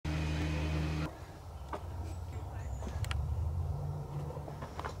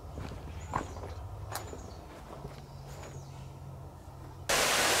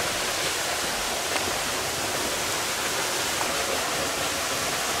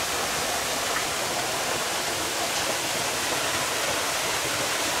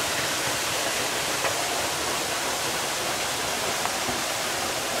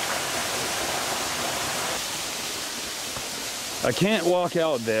I can't walk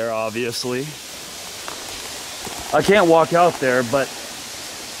out there, obviously. I can't walk out there, but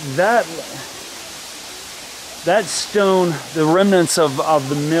that stone, the remnants of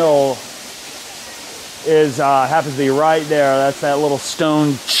the mill is happens to be right there. That's that little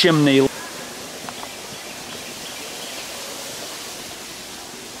stone chimney.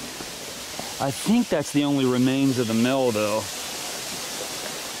 I think that's the only remains of the mill, though.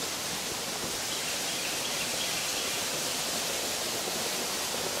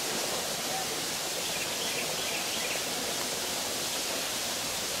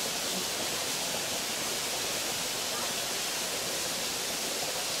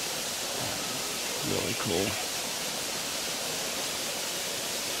 Really cool.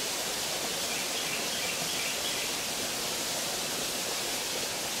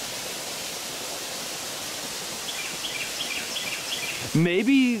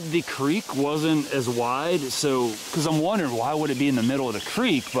 Maybe the creek wasn't as wide, so, because I'm wondering why would it be in the middle of the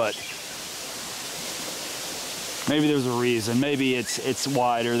creek, but maybe there's a reason. Maybe it's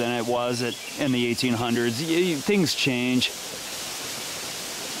wider than it was in the 1800s. Things change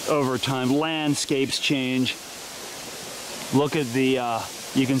over time. Landscapes change. Look at the,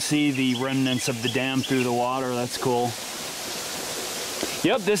 you can see the remnants of the dam through the water. That's cool.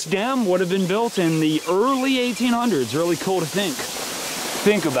 Yep, this dam would have been built in the early 1800s. Really cool to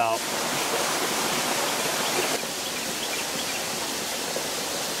think about.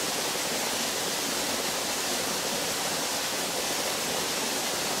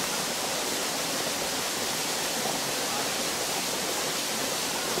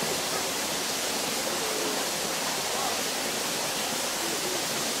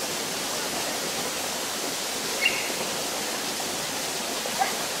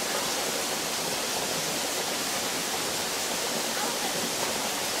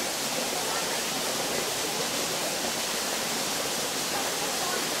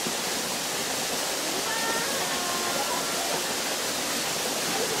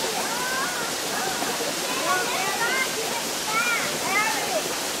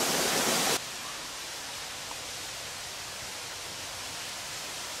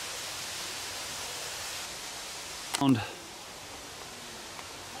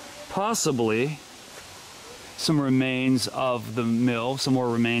 Possibly some remains of the mill, some more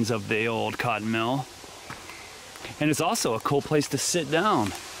remains of the old cotton mill. And it's also a cool place to sit down.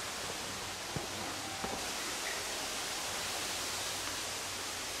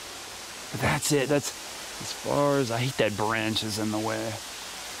 But that's it. That's as far as, I hate that branch is in the way.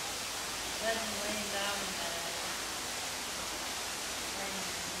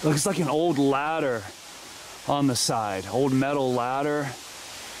 Looks like an old ladder on the side, old metal ladder,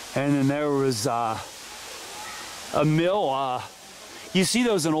 and then there was a mill. You see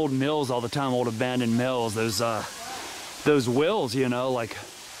those in old mills all the time, old abandoned mills. Those wheels, you know, like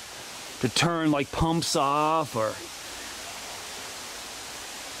to turn like pumps off or.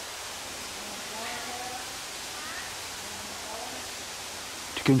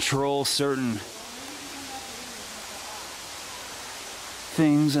 To control certain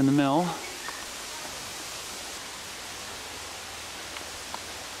things in the mill.